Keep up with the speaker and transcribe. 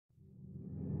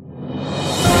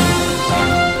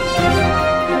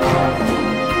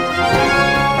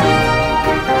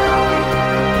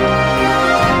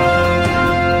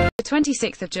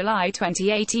26th of July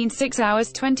 2018, 6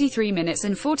 hours 23 minutes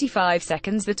and 45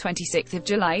 seconds. The 26th of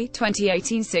July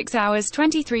 2018, 6 hours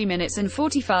 23 minutes and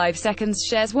 45 seconds.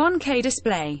 Shares 1K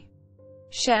display.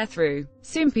 Sharethrough.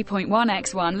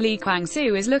 Soompi.1x1 Lee Kwang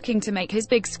Soo is looking to make his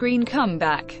big screen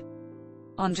comeback.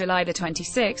 On July the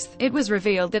 26th, it was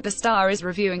revealed that the star is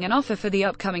reviewing an offer for the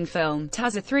upcoming film,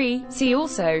 Tazza 3. See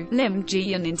also, Lim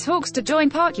Ji-yeon in talks to join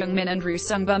Park Young-min and Ryu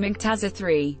Seung bumming Tazza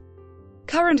 3.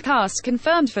 Current cast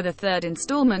confirmed for the third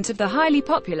installment of the highly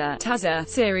popular Tazza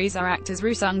series are actors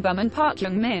Ryu Seung and Park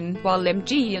Young-min, while Lim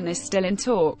Ji-yeon is still in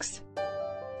talks.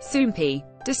 Soompi.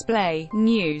 Display.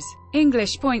 News.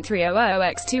 English.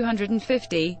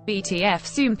 300x250, BTF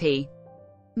Soompi.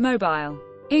 Mobile.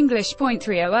 English.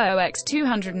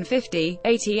 300x250,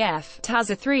 ATF.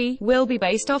 Tazza 3 will be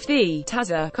based off the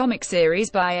Tazza comic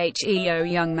series by Heo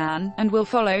Youngman, and will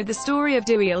follow the story of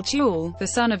Do-il Chul, the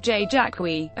son of Jae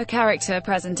Jak-wi, a character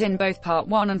present in both Part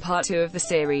 1 and Part 2 of the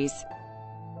series.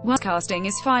 Once casting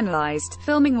is finalized,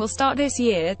 filming will start this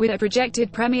year, with a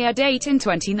projected premiere date in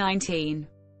 2019.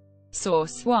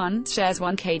 Source 1, shares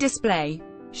 1K display.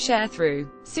 Sharethrough.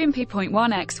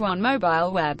 Soompi.1x1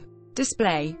 mobile web.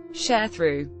 Display.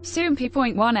 Sharethrough.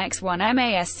 Soompi.1x1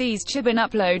 MASC's Chibin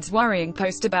uploads worrying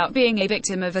post about being a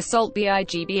victim of assault.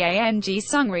 Bigbang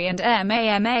Sungri and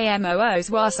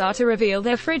MAMAMOO's Wasa to reveal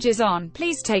their fridge is on.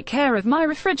 Please take care of my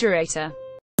refrigerator.